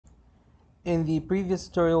In the previous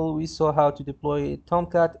tutorial, we saw how to deploy a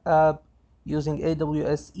Tomcat app using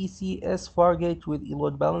AWS ECS Fargate with a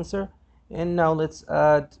load balancer. And now let's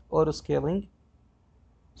add auto scaling.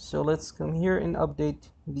 So let's come here and update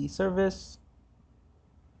the service.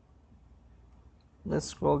 Let's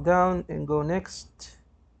scroll down and go next.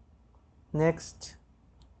 Next.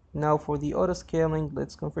 Now for the auto scaling,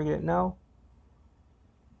 let's configure it now.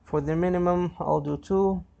 For the minimum, I'll do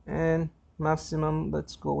 2, and maximum,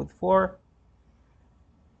 let's go with 4.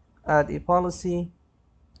 Add a policy.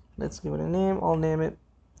 Let's give it a name. I'll name it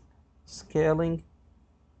scaling.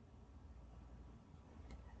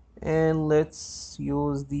 And let's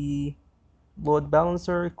use the load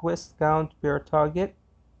balancer request count per target.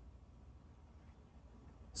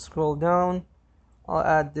 Scroll down. I'll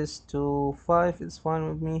add this to 5. It's fine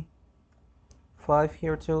with me. 5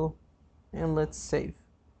 here too. And let's save.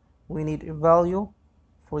 We need a value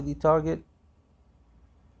for the target.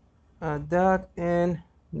 Add that, and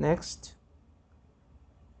next.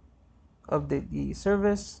 Update the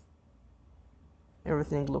service.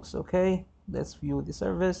 Everything looks okay. Let's view the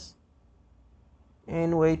service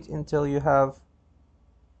and wait until you have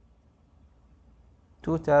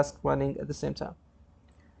 2 tasks running at the same time.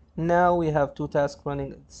 Now we have 2 tasks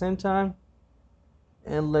running at the same time,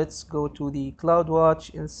 and let's go to the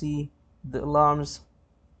CloudWatch and see the alarms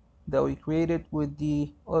that we created with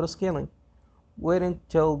the auto scaling. Wait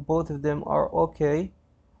until both of them are okay.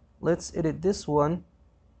 Let's edit this one.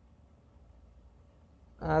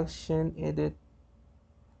 Action, edit,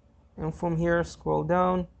 and from here scroll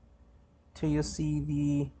down till you see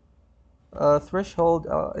the threshold.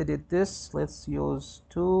 I'll edit this. Let's use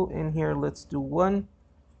 2, and here let's do 1,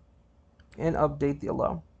 and update the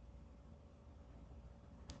alarm.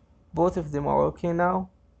 Both of them are okay now.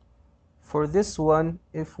 For this one,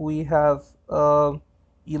 if we have a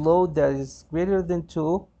load that is greater than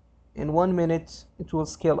 2, in 1 minute it will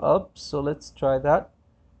scale up. So let's try that.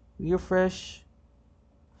 Refresh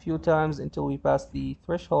a few times until we pass the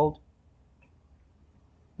threshold.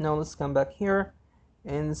 Now let's come back here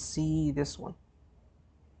and see this one.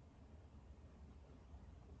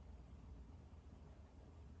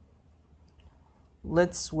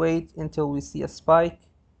 Let's wait until we see a spike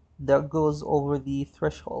that goes over the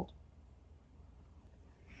threshold.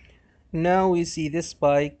 Now we see this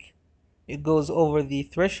spike. It goes over the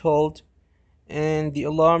threshold, and the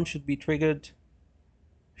alarm should be triggered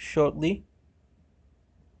shortly.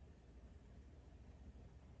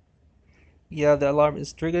 Yeah, the alarm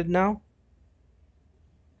is triggered now.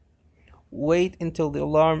 Wait until the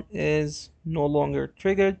alarm is no longer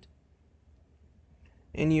triggered,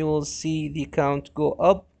 and you will see the count go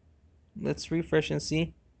up. Let's refresh and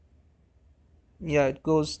see. Yeah, it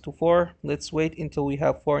goes to 4. Let's wait until we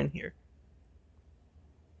have 4 in here.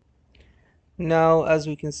 Now, as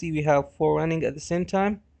we can see, we have 4 running at the same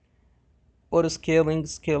time. Auto scaling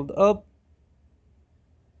scaled up,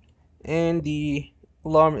 and the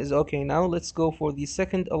alarm is okay now. Let's go for the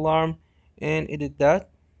second alarm and edit that.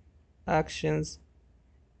 Actions,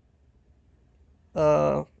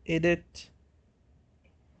 edit.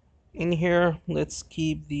 In here, let's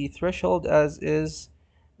keep the threshold as is,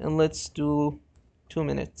 and let's do 2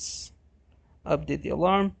 minutes. Update the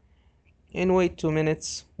alarm and wait 2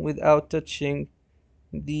 minutes without touching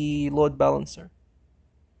the load balancer.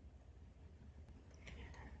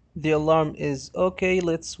 The alarm is okay.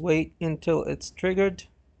 Let's wait until it's triggered.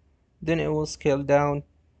 Then it will scale down.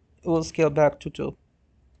 It will scale back to 2.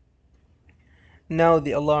 Now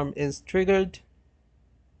the alarm is triggered,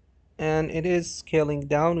 and it is scaling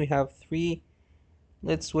down. We have 3.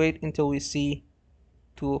 Let's wait until we see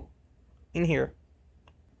 2 in here.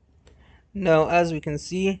 Now, as we can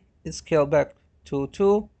see, it scaled back to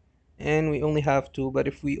 2, and we only have 2. But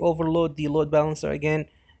if we overload the load balancer again,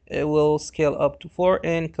 it will scale up to 4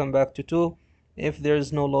 and come back to 2 if there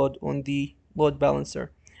is no load on the load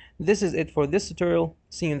balancer. This is it for this tutorial.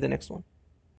 See you in the next one.